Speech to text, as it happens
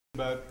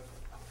about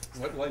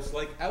what life's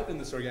like out in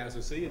the Sargasso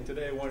Sea, and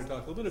today I want to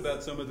talk a little bit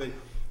about some of the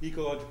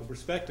ecological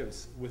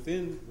perspectives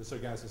within the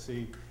Sargasso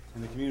Sea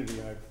and the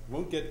community. I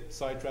won't get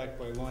sidetracked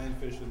by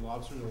lionfish and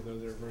lobsters, although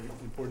they're very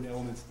important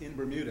elements in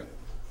Bermuda.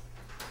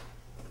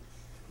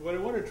 What I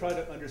want to try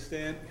to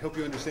understand, help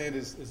you understand,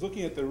 is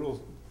looking at the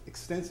real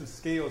extensive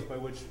scales by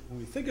which, when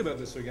we think about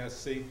the Sargasso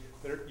Sea,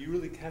 you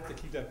really have to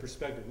keep that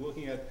perspective,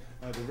 looking at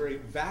the very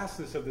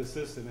vastness of the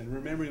system and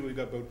remembering we've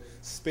got both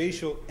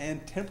spatial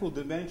and temporal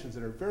dimensions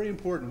that are very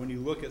important when you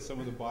look at some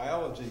of the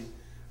biology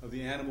of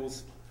the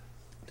animals,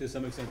 to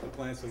some extent the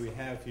plants that we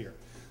have here.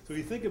 So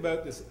you think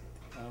about this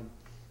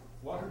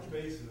large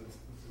basin of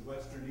the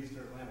western, eastern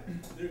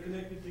Atlantic. They're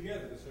connected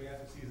together. The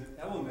Sargasso Sea is an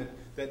element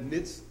that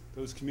knits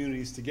those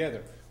communities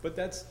together. But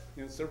that's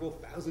several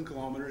thousand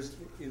kilometers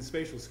in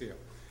spatial scale.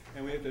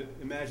 And we have to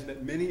imagine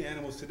that many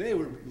animals today,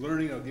 we're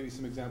learning, I'll give you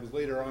some examples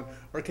later on,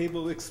 are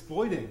capable of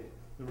exploiting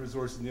the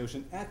resources in the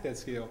ocean at that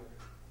scale,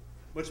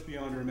 much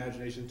beyond our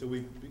imagination until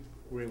we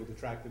were able to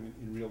track them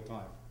in real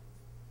time.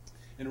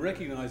 And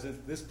recognize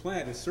that this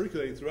plant is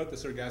circulating throughout the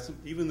Sargasso,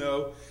 even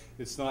though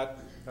it's not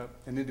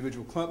an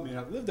individual clump, may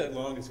not live that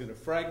long, it's going to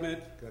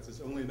fragment, that's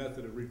its only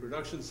method of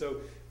reproduction. So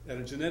at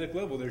a genetic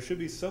level, there should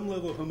be some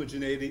level of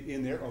homogeneity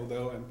in there,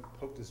 although I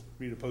hope to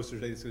read a poster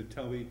today that's going to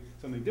tell me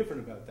something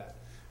different about that.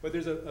 But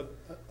there's a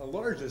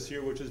largeness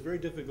here which is very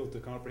difficult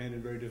to comprehend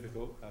and very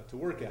difficult to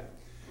work at.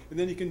 And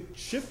then you can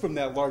shift from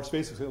that large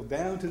space scale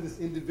down to this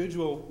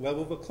individual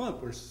level of a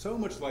clump where so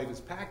much life is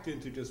packed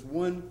into just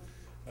one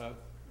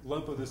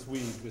lump of this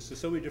weed. There's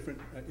so many different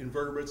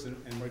invertebrates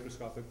and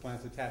microscopic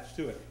plants attached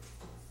to it.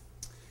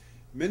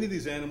 Many of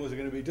these animals are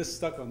going to be just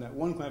stuck on that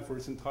one plant for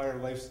its entire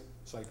life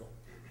cycle.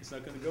 It's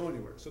not going to go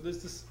anywhere. So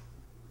there's this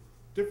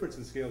difference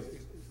in scales.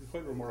 It's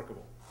quite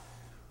remarkable.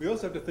 We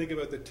also have to think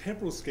about the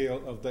temporal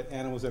scale of the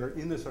animals that are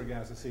in the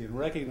Sargasso Sea and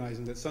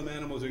recognizing that some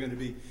animals are going to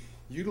be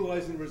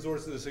utilizing the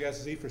resources of the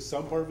Sargasso Sea for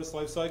some part of its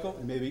life cycle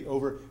and maybe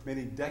over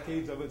many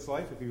decades of its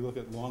life, if you look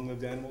at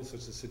long-lived animals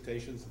such as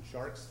cetaceans and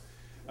sharks.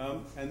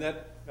 And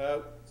that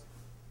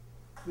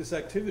this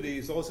activity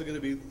is also going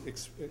to be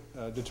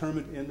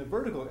determined in the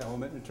vertical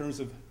element in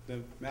terms of the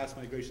mass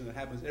migration that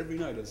happens every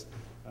night as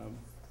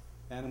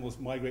animals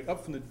migrate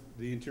up from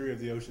the interior of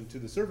the ocean to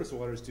the surface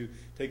waters to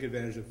take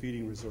advantage of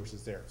feeding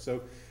resources there.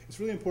 So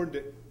it's really important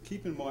to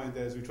keep in mind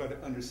that as we try to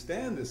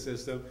understand this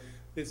system,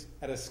 it's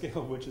at a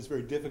scale which is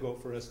very difficult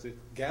for us to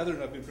gather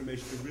enough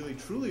information to really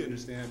truly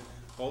understand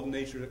all the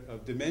nature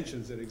of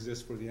dimensions that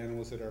exist for the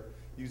animals that are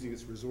using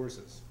its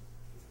resources.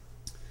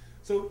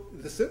 So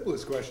the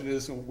simplest question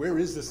is, where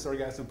is this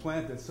Sargasso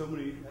plant that so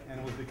many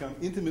animals become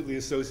intimately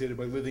associated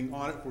by living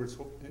on it for its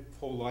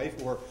whole life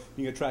or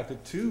being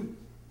attracted to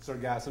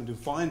Sargasso to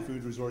find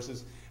food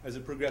resources as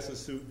it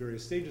progresses through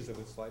various stages of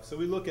its life. So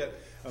we look at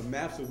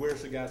maps of where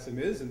Sargasso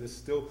is, and this is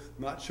still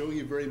not showing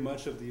you very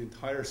much of the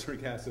entire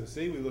Sargasso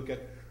Sea. We look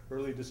at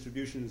early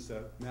distributions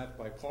mapped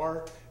by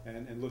Parr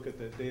and look at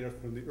the data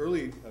from the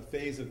early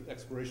phase of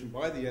exploration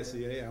by the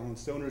SEA, Alan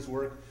Stoner's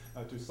work,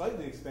 to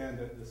slightly expand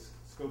the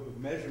scope of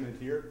measurement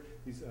here.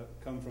 These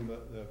come from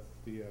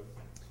the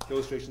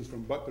illustrations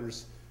from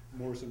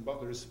Morris and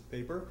Butler's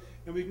paper.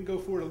 And we can go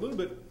forward a little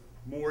bit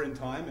more in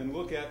time and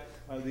look at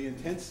the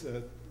intense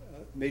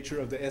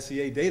nature of the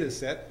SEA data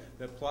set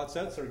that plots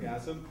out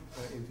Sargasso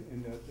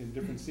in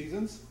different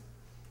seasons.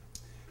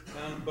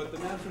 But the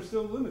maps are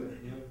still limited.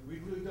 We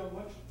really don't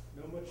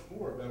know much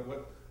more about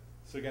what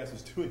Sargasso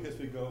is doing as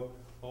we go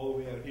all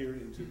the way out here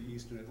into the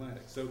eastern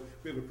Atlantic. So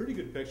we have a pretty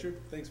good picture.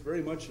 Thanks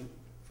very much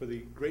for the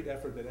great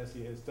effort that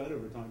SEA has done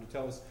over time to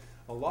tell us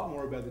a lot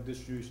more about the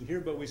distribution here,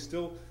 but we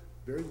still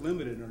very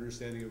limited in our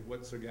understanding of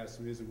what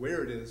Sargasso is and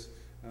where it is,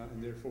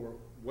 and therefore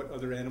what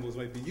other animals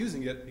might be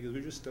using it, because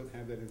we just don't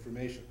have that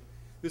information.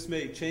 This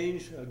may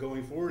change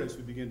going forward as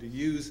we begin to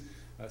use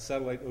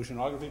satellite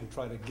oceanography to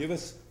try to give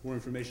us more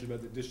information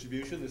about the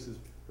distribution. This is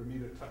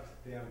Bermuda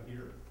tucked down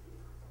here.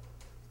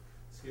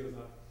 Scale is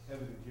not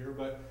evident here,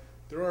 but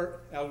there are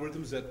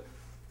algorithms that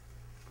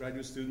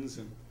graduate students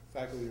and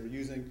faculty are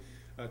using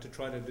to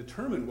try to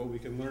determine what we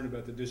can learn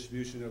about the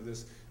distribution of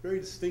this very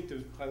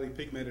distinctive, highly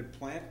pigmented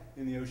plant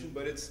in the ocean,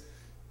 but it's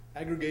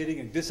aggregating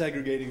and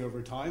disaggregating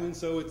over time, and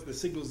so the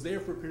signal's there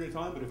for a period of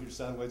time, but if your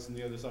satellite's on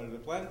the other side of the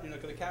planet, you're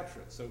not going to capture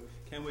it. So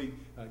can we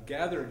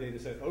gather a data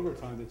set over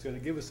time that's going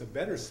to give us a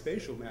better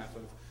spatial map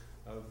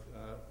of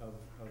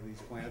these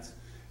plants,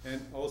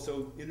 and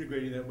also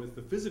integrating that with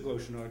the physical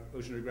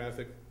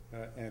oceanographic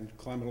and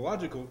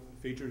climatological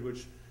features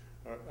which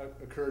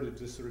occur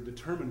to sort of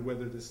determine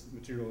whether this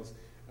material is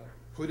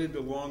put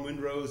into long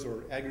windrows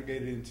or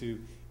aggregated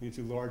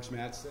into large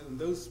mats. And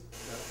those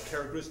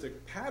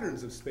characteristic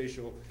patterns of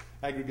spatial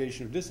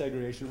aggregation or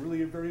disaggregation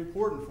really are very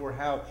important for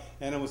how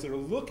animals that are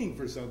looking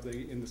for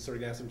something in the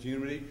Sargasso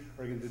community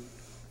are going to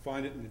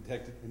find it and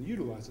detect it and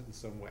utilize it in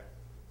some way.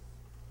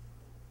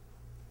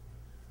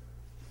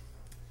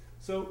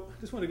 So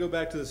I just want to go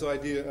back to this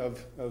idea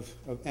of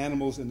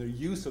animals and their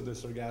use of the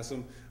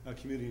Sargasso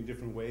community in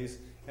different ways,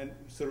 and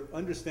sort of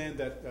understand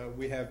that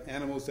we have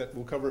animals that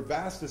will cover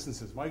vast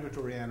distances,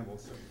 migratory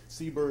animals,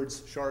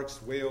 seabirds,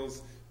 sharks,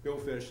 whales,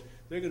 billfish,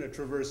 they're going to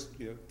traverse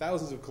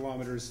thousands of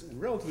kilometers in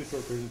relatively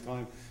short periods of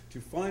time to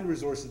find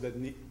resources that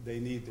they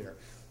need there.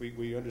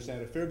 We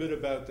understand a fair bit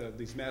about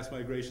these mass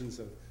migrations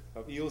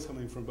of eels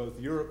coming from both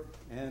Europe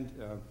and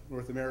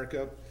North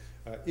America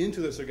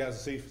into the Sargasso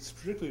Sea,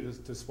 particularly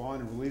to spawn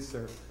and release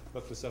their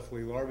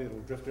leptocephaly larvae that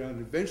will drift around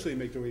and eventually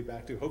make their way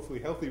back to hopefully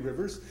healthy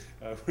rivers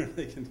where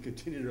they can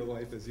continue their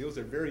life as eels.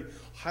 They're a very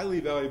highly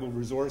valuable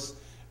resource,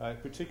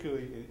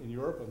 particularly in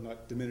Europe. I'm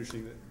not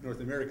diminishing the North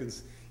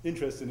Americans'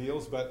 interest in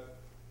eels, but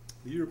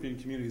the European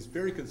community is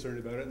very concerned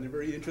about it, and they're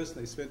very interested.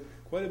 They spent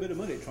quite a bit of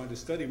money trying to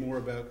study more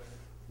about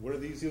what are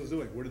these eels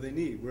doing, what do they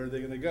need, where are they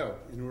going to go,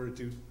 in order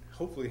to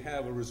hopefully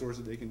have a resource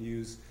that they can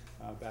use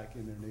back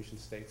in their nation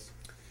states.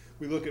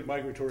 We look at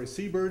migratory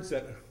seabirds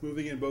that are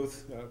moving in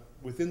both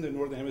within the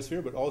northern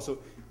hemisphere, but also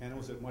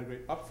animals that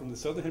migrate up from the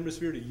southern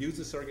hemisphere to use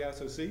the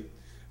Sargasso Sea.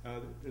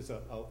 There's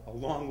a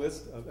long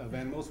list of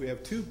animals. We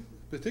have two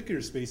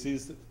particular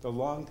species, the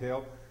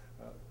longtail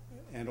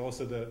and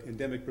also the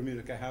endemic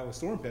Bermuda Cahao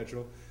storm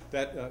petrel,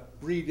 that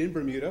breed in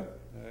Bermuda.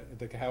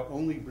 The Cahao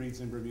only breeds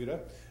in Bermuda.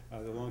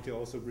 The longtail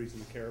also breeds in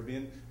the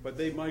Caribbean, but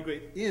they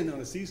migrate in on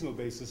a seasonal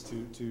basis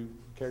to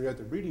carry out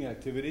their breeding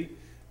activity.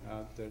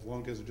 The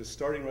longtails are just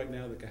starting right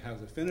now. The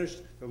Cahaos are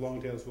finished. The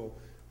longtails will,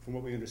 from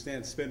what we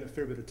understand, spend a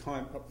fair bit of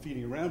time up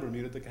feeding around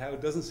Bermuda. The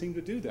Cahao doesn't seem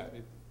to do that.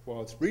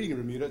 While it's breeding in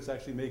Bermuda, it's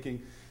actually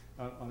making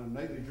on a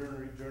nightly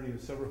journey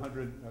of several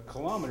hundred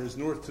kilometers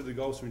north to the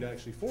Gulf Stream to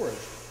actually forage,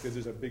 because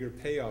there's a bigger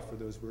payoff for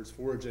those birds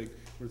foraging,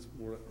 where it's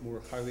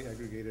more highly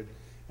aggregated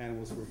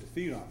animals for it to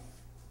feed on.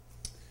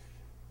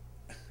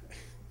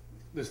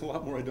 There's a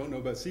lot more I don't know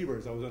about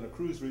seabirds. I was on a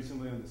cruise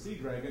recently on the Sea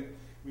Dragon.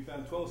 We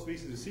found 12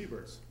 species of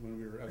seabirds when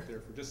we were out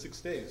there for just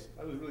 6 days.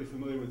 I was really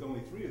familiar with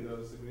only 3 of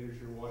those, the greater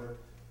shearwater,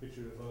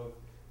 pictured above,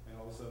 and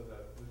also the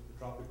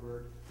tropic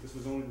bird. This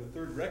was only the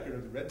 3rd record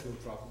of the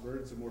red-billed tropic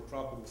bird. It's a more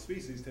tropical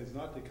species, tends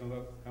not to come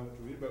up to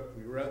Bermuda, but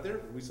we were out there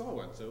and we saw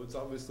one. So it's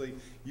obviously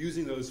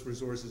using those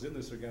resources in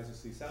the Sargasso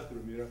Sea south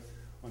of Bermuda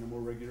on a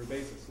more regular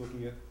basis,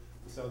 looking at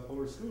the South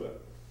Polar skua,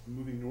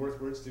 moving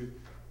northwards to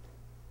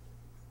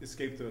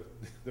escape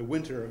the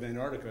winter of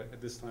Antarctica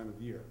at this time of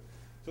year.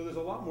 So there's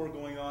a lot more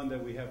going on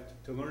that we have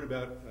to learn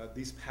about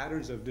these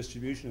patterns of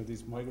distribution of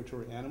these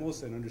migratory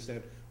animals and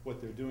understand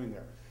what they're doing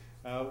there.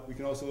 We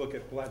can also look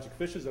at pelagic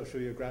fishes. I'll show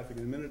you a graphic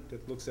in a minute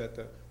that looks at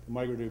the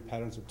migratory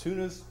patterns of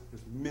tunas.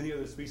 There's many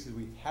other species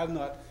we have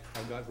not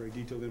got very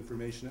detailed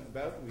information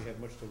about. We have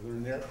much to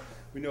learn there.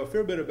 We know a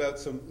fair bit about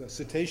some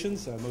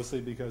cetaceans,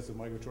 mostly because the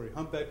migratory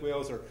humpback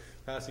whales are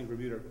passing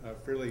Bermuda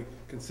fairly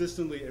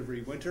consistently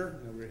every winter.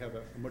 We have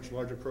a much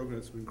larger program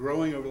that's been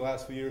growing over the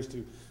last few years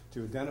to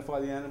identify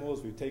the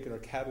animals. We've taken our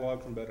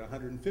catalog from about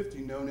 150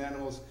 known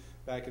animals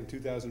back in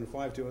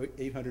 2005 to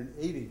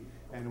 880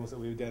 animals that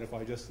we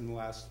identified just in the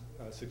last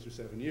 6 or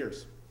 7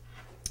 years.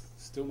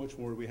 Still much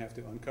more we have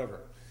to uncover.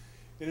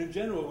 And in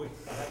general, we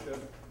have to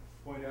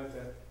point out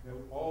that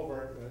all of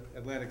our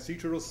Atlantic sea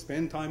turtles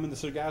spend time in the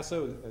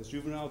Sargasso as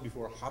juveniles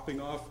before hopping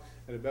off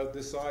at about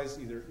this size,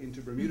 either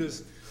into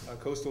Bermuda's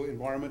coastal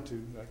environment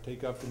to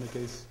take up, in the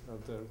case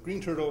of the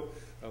green turtle,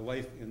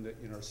 life in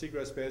our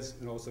seagrass beds,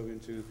 and also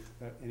into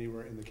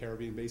anywhere in the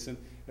Caribbean basin,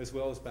 as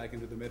well as back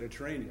into the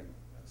Mediterranean.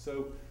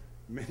 So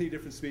many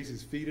different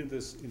species feed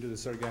into the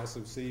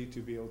Sargasso Sea to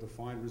be able to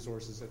find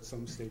resources at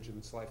some stage in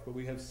its life. But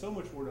we have so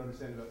much more to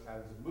understand about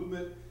patterns of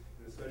movement,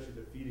 and especially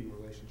the feeding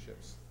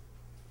relationships.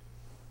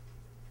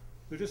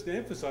 So just to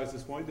emphasize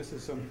this point, this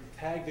is some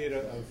tag data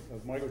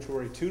of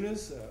migratory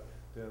tunas,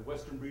 the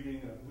western breeding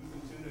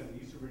bluefin tuna and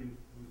the eastern breeding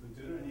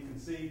bluefin tuna. And you can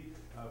see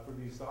from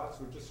these dots,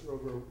 we're just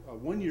over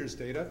 1 year's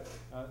data,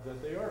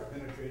 that they are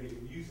penetrating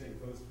and using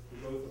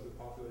both of the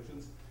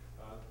populations,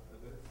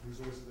 the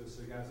resources of the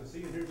Sargasso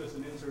Sea. And here's just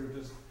an insert of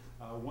just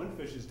one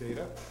fish's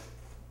data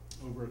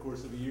over a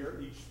course of a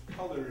year. Each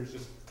color is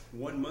just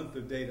 1 month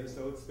of data,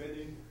 so it's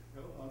spending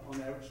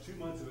on average 2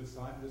 months of its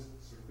time just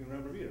circling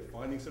around Bermuda,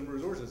 finding some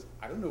resources.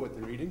 I don't know what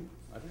they're eating.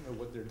 I don't know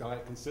what their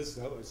diet consists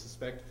of. I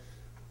suspect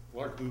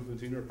large bluefin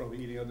tuna are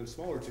probably eating other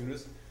smaller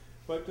tunas.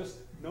 But just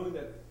knowing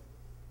that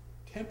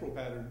temporal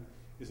pattern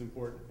is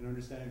important and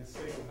understanding the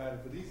spatial pattern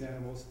for these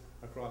animals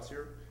across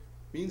here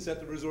means that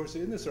the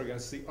resources in the Sargasso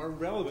Sea are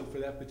relevant for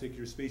that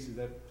particular species,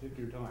 that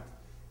particular time.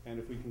 And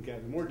if we can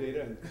gather more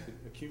data and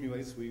it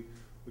accumulates, we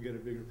get a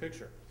bigger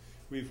picture.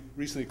 We've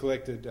recently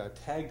collected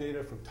tag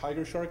data from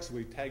tiger sharks.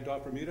 We tagged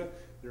off Bermuda.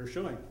 They're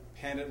showing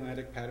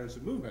pan-Atlantic patterns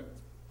of movement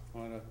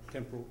on a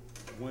temporal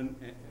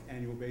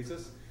annual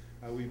basis.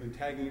 We've been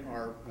tagging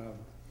our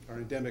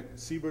endemic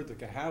seabird, the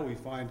Cahao. We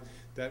find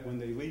that when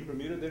they leave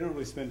Bermuda, they don't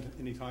really spend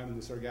any time in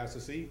the Sargasso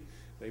Sea.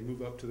 They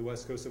move up to the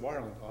west coast of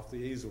Ireland, off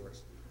the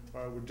Azores.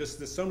 Just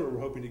this summer,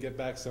 we're hoping to get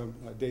back some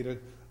data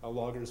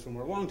loggers from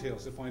our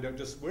longtails to find out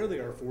just where they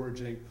are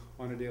foraging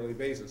on a daily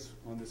basis.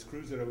 On this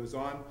cruise that I was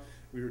on,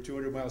 we were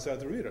 200 miles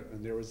south of Bermuda,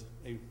 and there was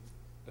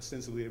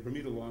ostensibly a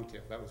Bermuda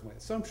longtail. That was my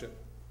assumption,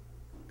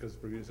 because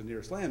Bermuda is the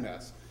nearest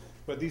landmass.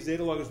 But these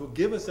data loggers will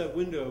give us that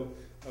window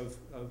of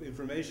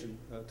information,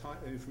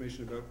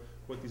 information about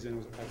what these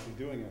animals are actually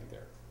doing out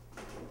there.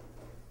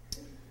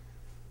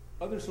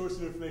 Other sources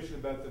of information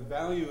about the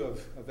value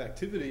of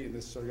activity in the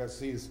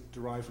Sargasso Sea is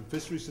derived from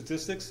fishery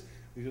statistics.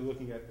 These are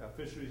looking at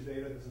fisheries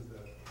data. This is the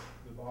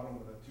bottom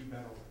of a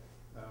two-panel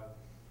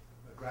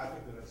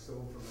graphic that I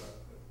stole from a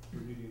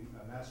Bermudian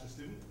master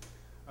student.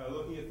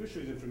 Looking at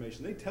fisheries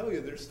information, they tell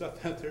you there's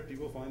stuff out there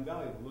people find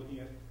valuable. Looking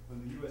at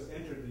when the U.S.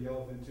 entered the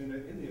yellowfin tuna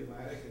in the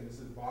Atlantic, and this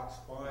is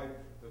boxed by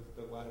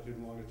the latitude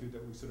and longitude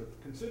that we sort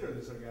of consider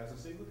the Sargasso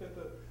Sea. Look at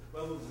the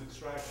levels of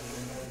extraction,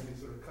 and everything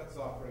sort of cuts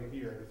off right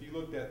here. If you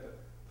looked at the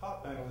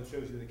top panel that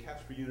shows you the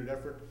catch per unit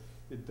effort,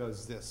 it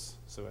does this.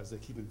 So as they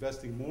keep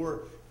investing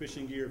more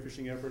fishing gear,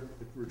 fishing effort,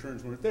 the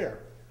returns weren't there.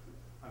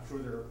 I'm sure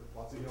there are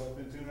lots of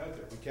yellowfin tuna out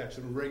there. We catch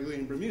them regularly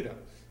in Bermuda,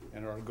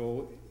 and our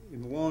goal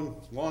in the long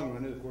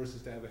run, of course,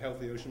 is to have a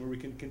healthy ocean where we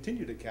can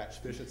continue to catch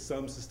fish at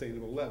some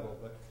sustainable level.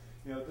 But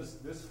you know,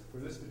 for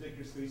this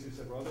particular species,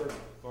 several other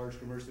large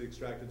commercially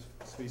extracted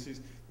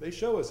species, they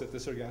show us that the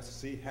Sargasso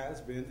Sea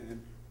has been,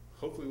 and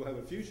hopefully will have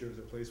a future, as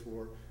a place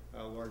for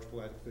large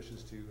pelagic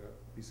fishes to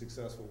be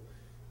successful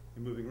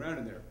in moving around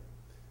in there.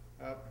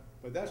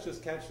 But that's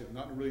just catching them,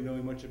 not really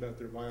knowing much about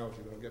their biology,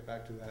 but I'll get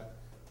back to that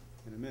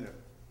in a minute.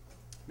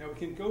 Now we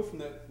can go from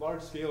that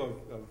large scale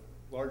of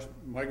large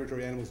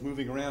migratory animals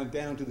moving around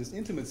down to this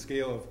intimate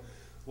scale of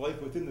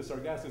life within the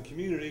Sargasso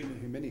community,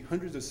 many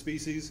hundreds of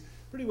species,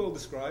 pretty well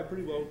described,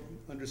 pretty well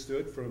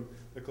understood from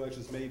the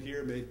collections made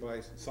here, made by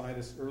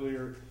scientists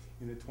earlier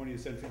in the 20th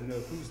century to know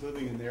who's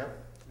living in there.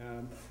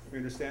 We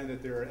understand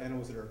that there are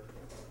animals that are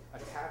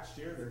attached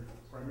here. They're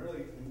primarily,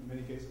 in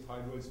many cases,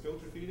 hydroids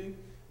filter feeding,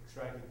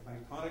 extracting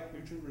planktonic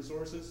nutrient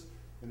resources,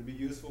 and to be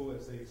useful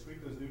as they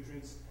excrete those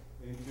nutrients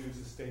into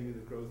sustaining the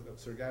growth of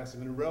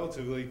sargassum in a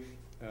relatively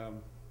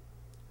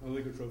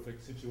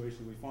oligotrophic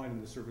situation we find in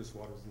the surface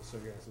waters of the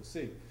Sargasso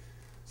Sea.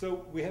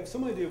 So we have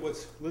some idea of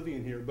what's living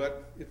in here,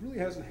 but it really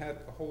hasn't had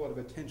a whole lot of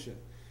attention.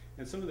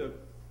 And some of the,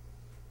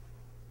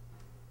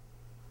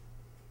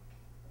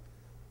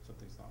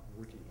 something's not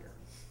working here.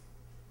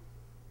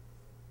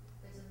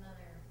 There's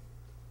another,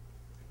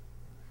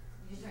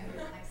 you're trying to get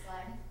to the next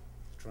slide?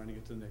 Trying to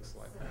get to the next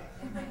slide. So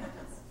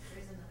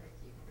there's another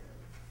cue.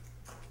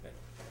 Okay.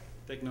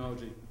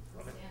 Technology.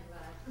 Stand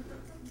by.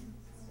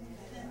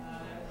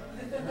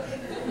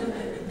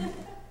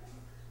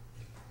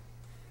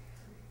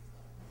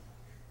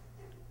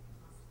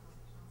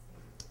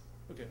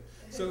 Okay,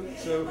 so we, is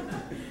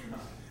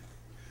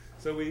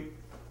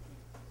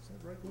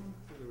that the right one?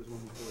 Or there was one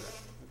before that.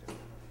 Okay,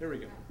 there we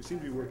go. We seem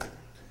to be working.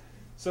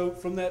 So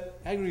from that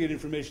aggregate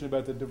information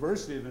about the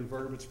diversity of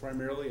invertebrates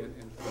primarily and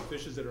the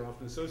fishes that are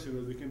often associated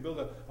with, we can build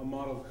a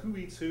model of who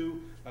eats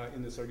who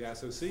in the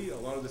Sargasso Sea. A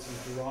lot of this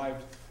is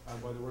derived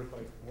by the work by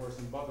Morris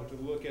and Butler to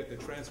look at the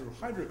transfer of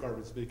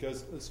hydrocarbons,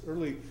 because this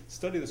early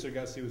study of the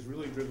Sargasso Sea was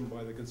really driven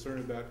by the concern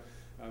about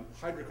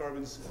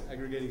hydrocarbons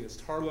aggregating as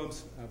tar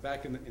lumps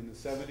back in the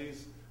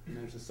 70s. We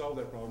managed to solve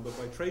that problem, but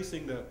by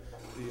tracing the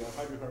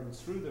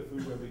hydrocarbons through the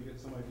food web, we get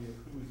some idea of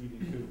who is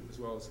eating who, as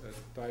well as a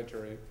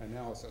dietary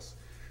analysis.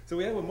 So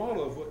we have a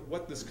model of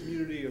what this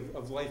community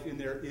of life in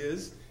there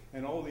is,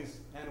 and all these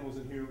animals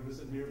in here,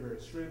 listed here,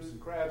 various shrimps and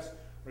crabs,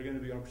 are going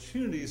to be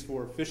opportunities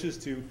for fishes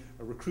to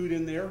recruit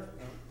in there,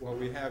 while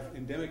we have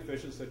endemic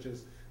fishes such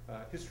as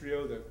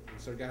histrio, the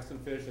sargassum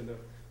fish, and the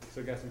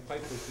sargassum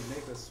pipefish, and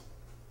magus.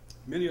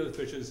 Many other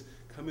fishes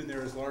come in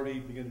there as larvae,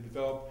 begin to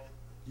develop,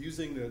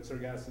 using the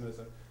sargassum as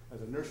a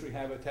nursery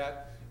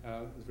habitat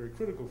is very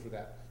critical for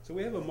that. So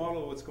we have a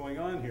model of what's going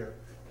on here,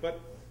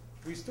 but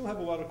we still have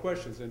a lot of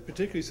questions, and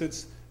particularly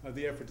since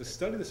the effort to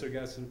study the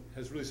sargassum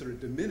has really sort of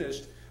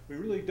diminished, we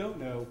really don't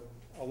know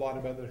a lot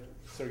about the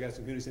sargassum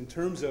communities in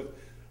terms of,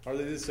 are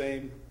they the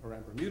same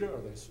around Bermuda?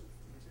 Are they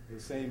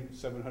the same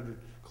 700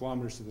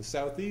 kilometers to the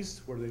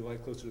southeast? What are they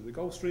like closer to the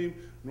Gulf Stream,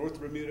 north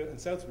of Bermuda, and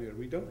south of Bermuda?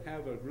 We don't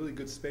have a really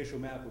good spatial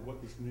map of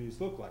what these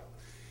communities look like.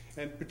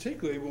 And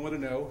particularly, we want to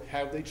know,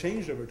 have they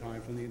changed over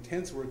time from the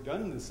intense work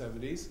done in the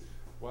 70s,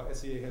 while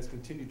SEA has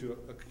continued to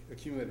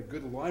accumulate a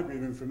good library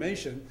of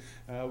information.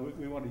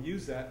 We want to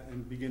use that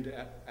and begin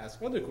to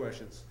ask other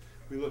questions.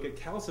 We look at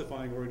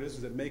calcifying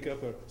organisms that make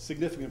up a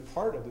significant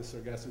part of the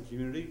sargassum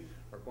community,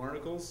 our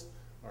barnacles,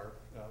 our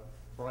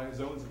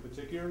bryozoans in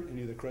particular,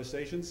 any of the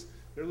crustaceans.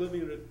 They're going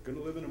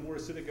to live in a more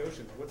acidic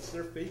ocean. What's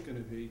their fate going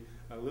to be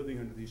living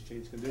under these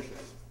changed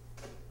conditions?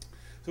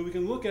 So we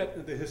can look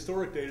at the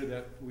historic data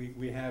that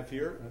we have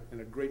here, and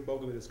a great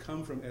bulk of it has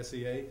come from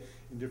SEA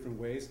in different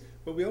ways.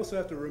 But we also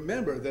have to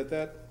remember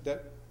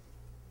that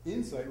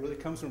insight really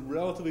comes from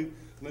relatively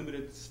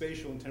limited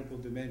spatial and temporal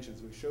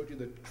dimensions. We showed you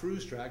the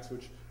cruise tracks,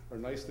 which are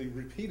nicely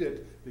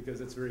repeated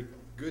because it's very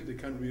good to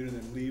come to Bermuda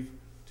and then leave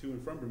to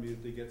and from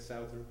Bermuda to get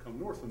south or come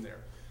north from there.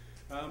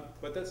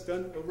 But that's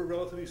done over a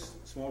relatively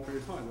small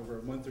period of time, over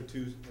a month or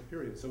two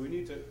period. So we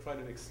need to try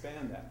to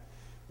expand that.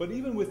 But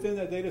even within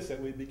that data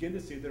set, we begin to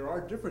see there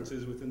are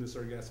differences within the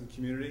sargassum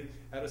community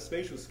at a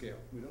spatial scale.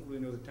 We don't really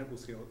know the temporal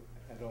scale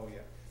at all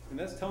yet. And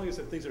that's telling us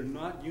that things are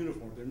not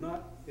uniform. They're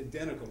not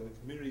identical. The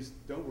communities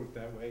don't work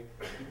that way.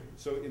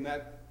 So in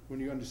that, when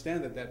you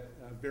understand that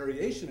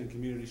variation in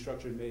community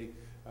structure may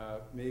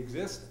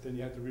exist, then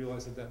you have to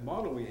realize that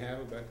model we have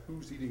about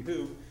who's eating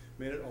who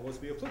may not always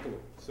be applicable.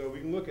 So we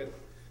can look at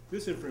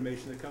this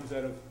information that comes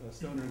out of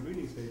Stoner and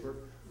Greening's paper,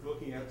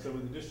 looking at some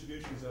of the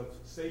distributions of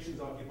stations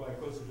occupied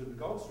closer to the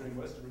Gulf Stream,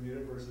 west of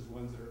Bermuda, versus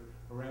ones that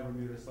are around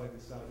Bermuda, slightly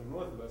south or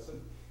north of us.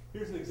 And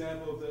here's an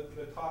example of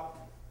the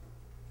top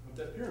of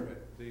that pyramid,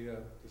 the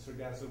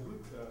Sargasso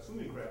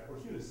swimming crab,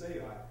 Fortuna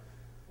sayi,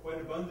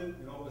 quite abundant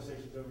in all the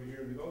stations over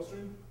here in the Gulf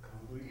Stream,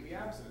 completely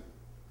absent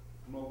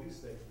from all these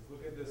stations.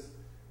 Look at this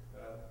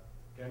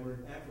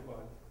Cameron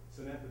amphipod,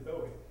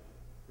 Synanthothoe,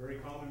 very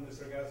common in the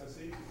Sargasso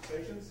Sea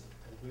stations,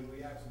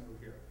 completely absent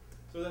over here.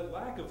 So that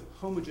lack of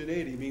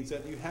homogeneity means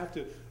that you have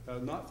to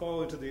not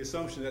fall into the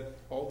assumption that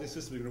all these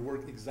systems are going to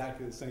work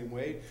exactly the same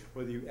way.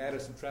 Whether you add or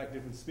subtract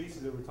different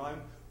species over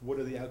time, what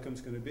are the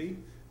outcomes going to be?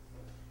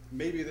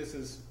 Maybe this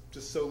is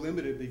just so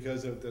limited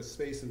because of the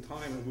space and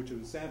time in which it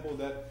was sampled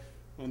that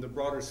on the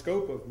broader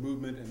scope of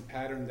movement and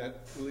pattern that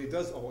really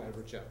does all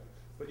average out.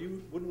 But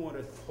you wouldn't want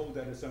to hold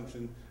that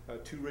assumption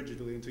too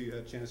rigidly until you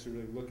had a chance to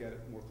really look at it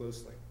more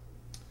closely.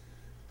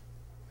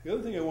 The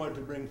other thing I wanted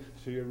to bring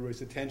to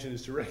everybody's attention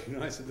is to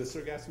recognize that the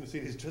Sargasso Sea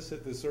is just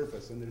at the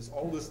surface, and there's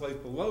all this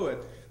life below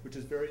it, which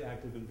is very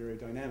active and very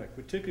dynamic,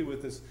 particularly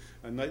with this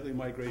nightly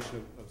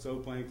migration of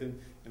zooplankton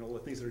and all the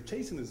things that are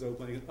chasing the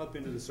zooplankton up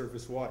into the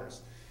surface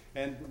waters.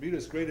 And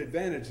Bermuda's great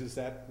advantage is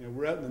that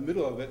we're out in the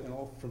middle of it, and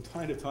from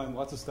time to time,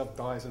 lots of stuff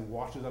dies and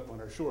washes up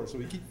on our shore. So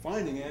we keep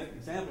finding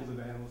examples of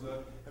animals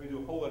without having to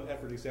do a whole lot of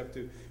effort except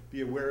to be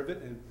aware of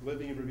it. And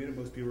living in Bermuda,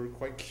 most people are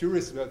quite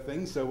curious about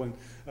things. So when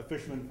a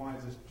fisherman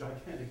finds this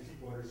gigantic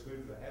deepwater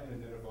squid that I haven't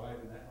identified,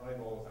 and that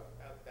eyeball is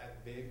about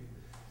that big,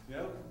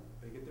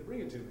 they get to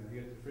bring it to me. They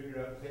get to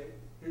figure out, hey,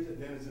 here's a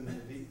denizen in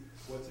the deep.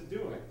 What's it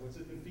doing? What's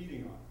it been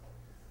feeding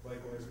on?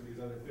 Likewise with these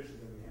other fishes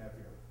that we have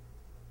here.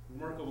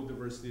 Remarkable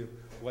diversity of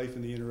life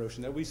in the inner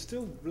ocean that we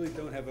still really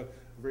don't have a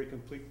very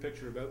complete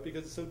picture about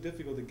because it's so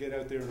difficult to get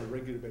out there on a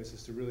regular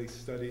basis to really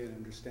study and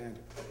understand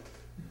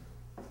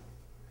it.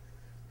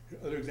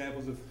 Other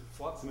examples of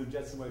flotsam and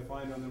jetsam I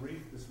find on the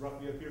reef, this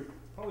roughy up here,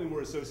 probably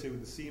more associated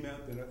with the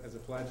seamount than as a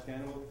pelagic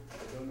animal.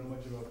 I don't know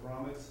much about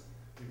grommets.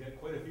 We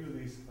get quite a few of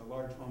these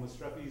large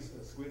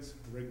homostrepes, squids,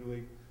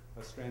 regularly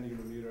stranding in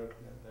Bermuda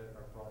that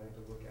are brought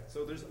in to look at.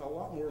 So there's a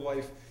lot more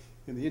life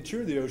in the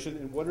interior of the ocean,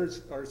 and what are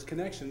its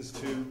connections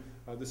to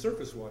the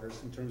surface waters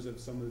in terms of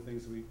some of the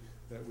things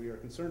that we are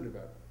concerned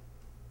about.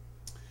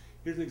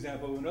 Here's an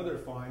example of another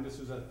find. This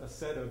was a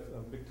set of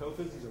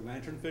myctophans. These are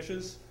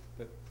lanternfishes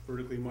that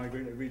vertically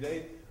migrate every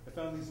day. I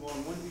found these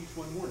along one beach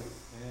one morning,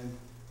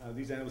 and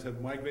these animals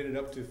have migrated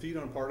up to feed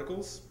on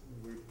particles.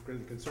 We're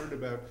really concerned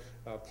about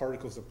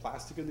particles of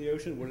plastic in the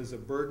ocean. What is a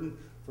burden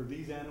for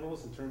these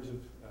animals in terms of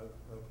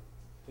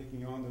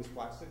taking on those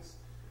plastics?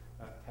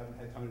 Haven't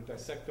had time to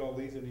dissect all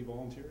these. Any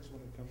volunteers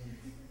want to come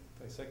and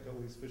dissect all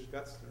these fish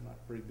guts? They're not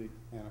very big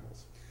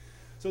animals.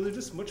 So there's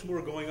just much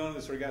more going on in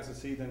the Sargasso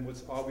Sea than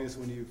what's obvious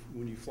when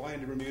you fly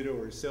into Bermuda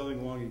or you're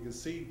sailing along. You can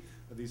see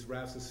these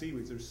rafts of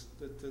seaweeds. There's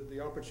the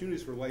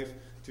opportunities for life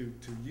to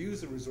use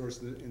the resource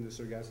in the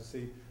Sargasso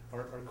Sea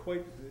are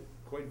quite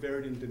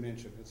varied in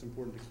dimension. It's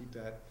important to keep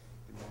that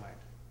in mind.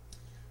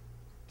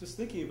 Just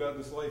thinking about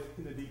this life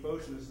in the deep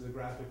ocean, this is a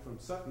graphic from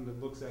Sutton that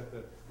looks at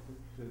the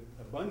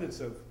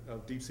abundance of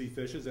deep sea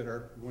fishes that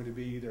are going to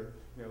be either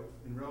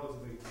in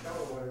relatively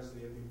shallow waters,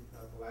 the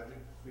pelagic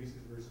species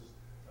versus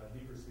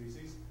deeper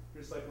species.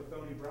 Here's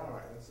Cyclothone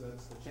broweye. That's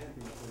the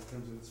champion in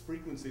terms of its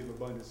frequency of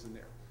abundance in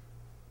there.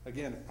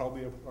 Again,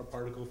 probably a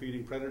particle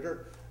feeding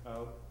predator.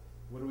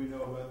 What do we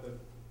know about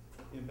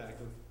the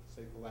impact of,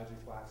 say, pelagic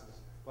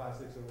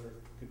plastics or other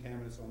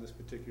contaminants on this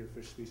particular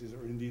fish species,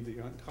 or indeed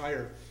the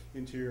entire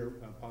interior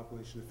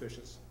population of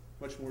fishes?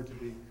 Much more to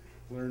be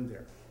learned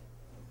there.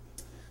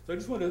 So I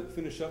just want to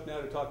finish up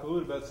now to talk a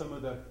little bit about some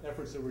of the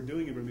efforts that we're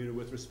doing in Bermuda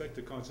with respect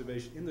to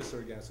conservation in the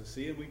Sargasso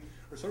Sea. And we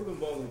are sort of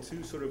involved in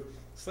two sort of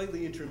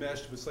slightly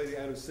intermeshed but slightly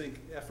out of sync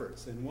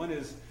efforts. And one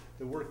is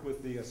to work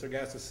with the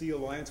Sargasso Sea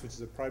Alliance, which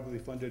is a privately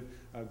funded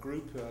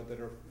group that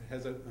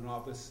has an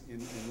office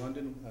in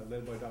London,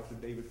 led by Dr.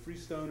 David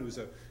Freestone, who's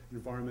an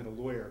environmental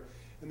lawyer.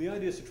 And the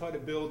idea is to try to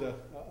build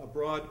a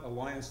broad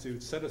alliance to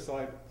set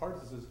aside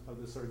parts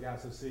of the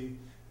Sargasso Sea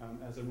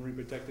as a marine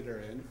protected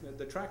area. And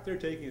the track they're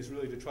taking is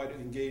really to try to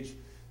engage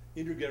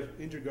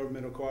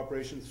intergovernmental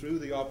cooperation through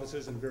the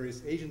offices and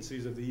various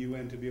agencies of the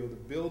UN to be able to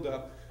build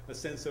up a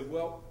sense of,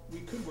 well, we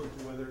could work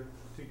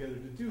together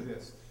to do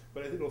this.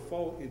 But I think it'll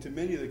fall into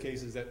many of the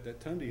cases that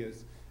Tundi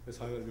has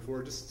highlighted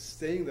before. Just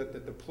saying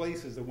that the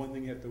place is the one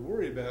thing you have to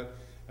worry about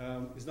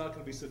is not going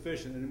to be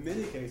sufficient. And in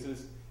many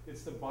cases,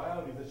 it's the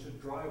biology that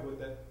should drive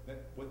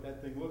what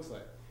that thing looks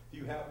like. If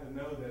you happen to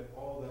know that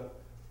all the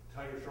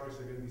tiger sharks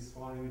are going to be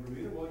spawning in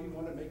Bermuda, well, you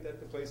want to make that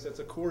the place that's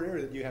a core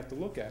area that you have to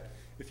look at.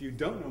 If you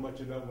don't know much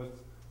about what's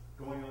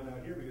going on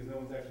out here because no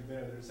one's actually been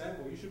at their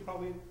sample, you should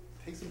probably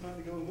take some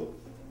time to go and look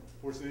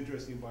for some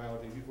interesting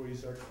biology before you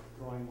start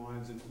drawing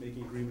lines and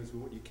making agreements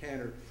with what you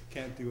can or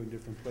can't do in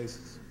different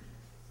places.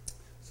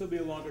 This will be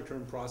a longer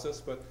term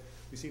process, but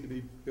we seem to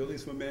be building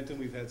some momentum.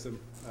 We've had some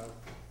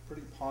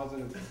pretty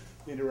positive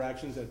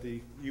interactions at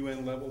the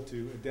UN level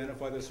to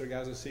identify the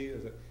Sargasso Sea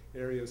as an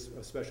area of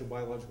special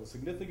biological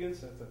significance.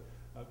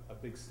 That's a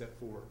big step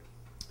forward.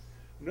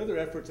 Another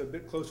effort a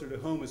bit closer to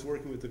home is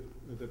working with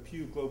the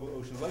Pew Global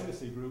Ocean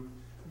Legacy Group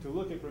to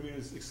look at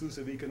Bermuda's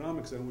exclusive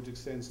economic zone, which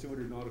extends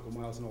 200 nautical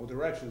miles in all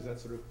directions, that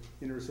sort of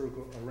inner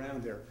circle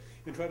around there,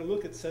 and try to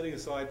look at setting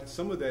aside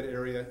some of that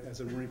area as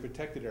a marine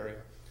protected area.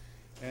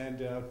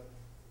 And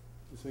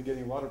it's been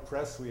getting a lot of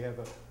press. We have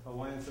a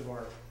alliance of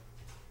our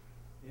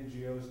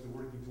NGOs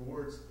working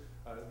towards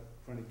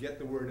trying to get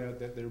the word out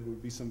that there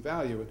would be some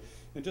value.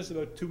 And just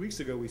about 2 weeks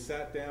ago, we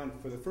sat down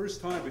for the first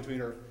time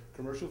between our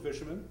commercial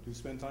fishermen who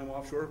spend time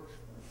offshore,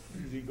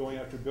 usually going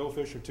after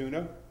billfish or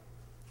tuna.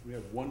 We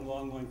have one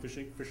longline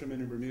fisherman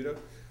in Bermuda,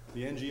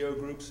 the NGO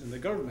groups, and the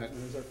government. And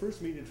it was our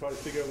first meeting to try to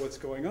figure out what's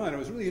going on. It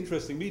was a really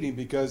interesting meeting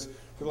because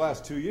for the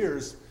last 2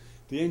 years,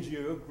 the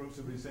NGO groups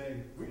have been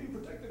saying, we need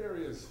protected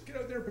areas, get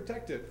out there and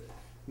protect it.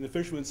 And the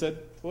fishermen said,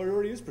 well, it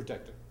already is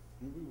protected.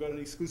 We've got an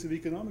exclusive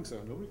economic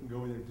zone. Nobody can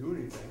go in there and do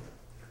anything.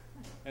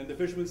 And the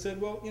fishermen said,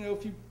 well, you know,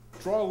 if you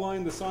draw a line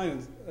in the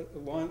sand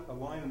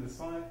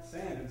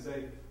and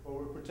say, well,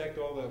 we'll protect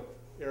all the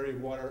area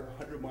of water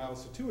 100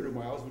 miles to 200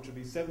 miles, which would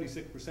be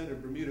 76%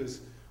 of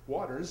Bermuda's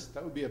waters,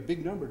 that would be a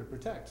big number to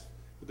protect.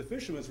 But the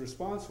fisherman's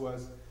response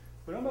was,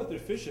 but I'm out there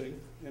fishing,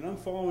 and I'm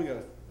following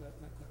a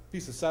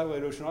piece of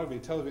satellite oceanography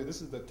that tells me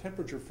this is the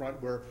temperature front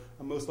where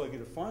I'm most likely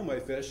to find my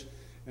fish,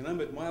 and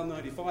I'm at mile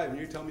 95, and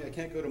you're telling me I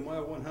can't go to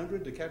mile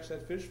 100 to catch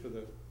that fish for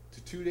the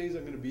 2 days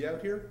I'm going to be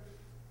out here?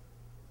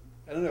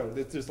 I don't know.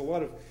 There's a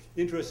lot of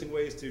interesting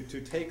ways to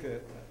take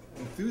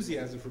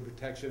enthusiasm for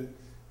protection,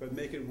 but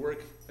make it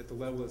work at the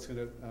level that's going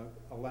to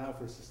allow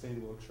for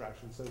sustainable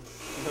extraction. So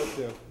we hope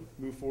to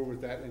move forward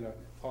with that in a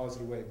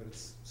positive way, but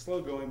it's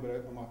slow going,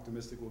 but I'm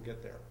optimistic we'll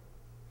get there.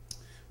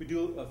 We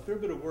do a fair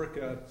bit of work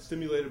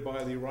stimulated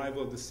by the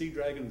arrival of the Sea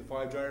Dragon and the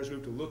Five Gyres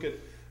group to look at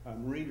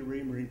marine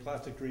debris, marine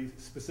plastic debris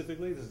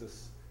specifically. This is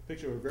this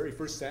picture of our very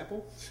first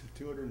sample,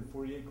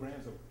 248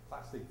 grams of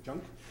plastic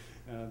junk.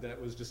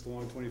 That was just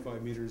along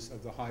 25 meters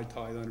of the high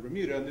tide on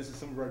Bermuda, and this is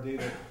some of our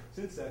data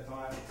since that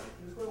time.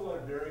 There's quite a lot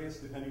of variance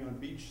depending on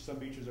beach. Some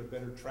beaches are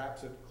better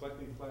traps at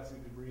collecting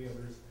plastic debris,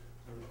 others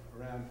are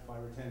around 5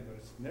 or 10, but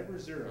it's never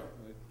zero.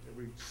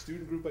 Every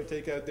student group I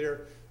take out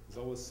there, there's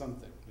always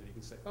something that you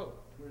can say, oh,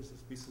 where's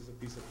this piece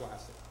of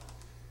plastic?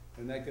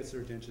 And that gets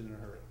their attention in a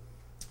hurry.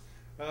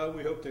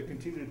 We hope to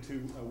continue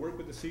to work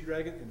with the Sea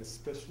Dragon and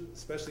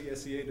especially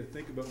SEA to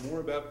think about more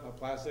about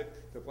plastic.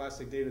 The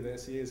plastic data that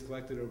SEA has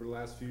collected over the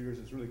last few years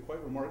is really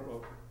quite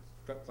remarkable.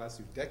 Last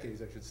few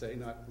decades, I should say,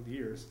 not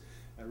years.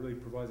 And really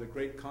provides a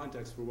great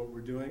context for what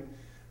we're doing.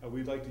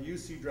 We'd like to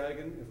use Sea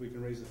Dragon, if we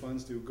can raise the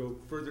funds, to go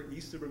further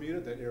east of Bermuda,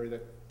 that area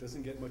that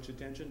doesn't get much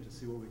attention, to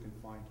see what we can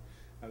find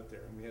out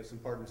there. And we have some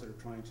partners that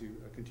are trying to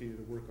continue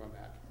to work on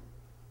that.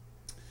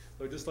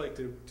 So I'd just like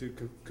to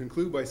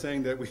conclude by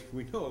saying that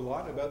we know a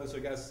lot about the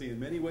Sargasso Sea in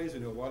many ways. We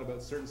know a lot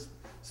about certain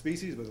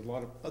species, but there's a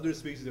lot of other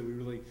species that we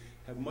really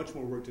have much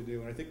more work to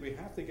do. And I think we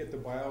have to get the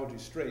biology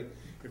straight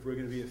if we're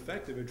going to be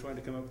effective in trying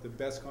to come up with the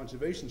best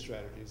conservation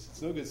strategies.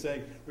 It's no good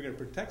saying we're going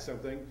to protect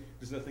something,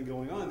 there's nothing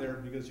going on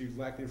there because you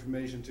lack the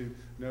information to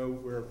know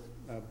where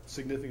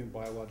significant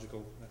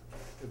biological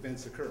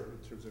events occur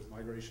in terms of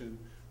migration,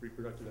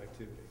 reproductive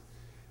activity.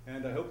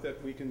 And I hope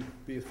that we can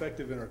be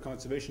effective in our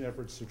conservation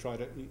efforts to try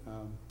to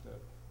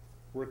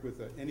work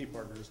with any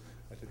partners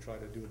to try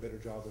to do a better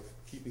job of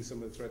keeping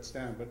some of the threats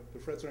down. But the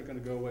threats aren't going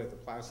to go away. The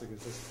plastic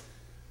is just,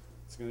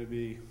 it's going to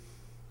be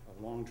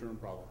a long-term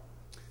problem.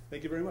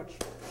 Thank you very much.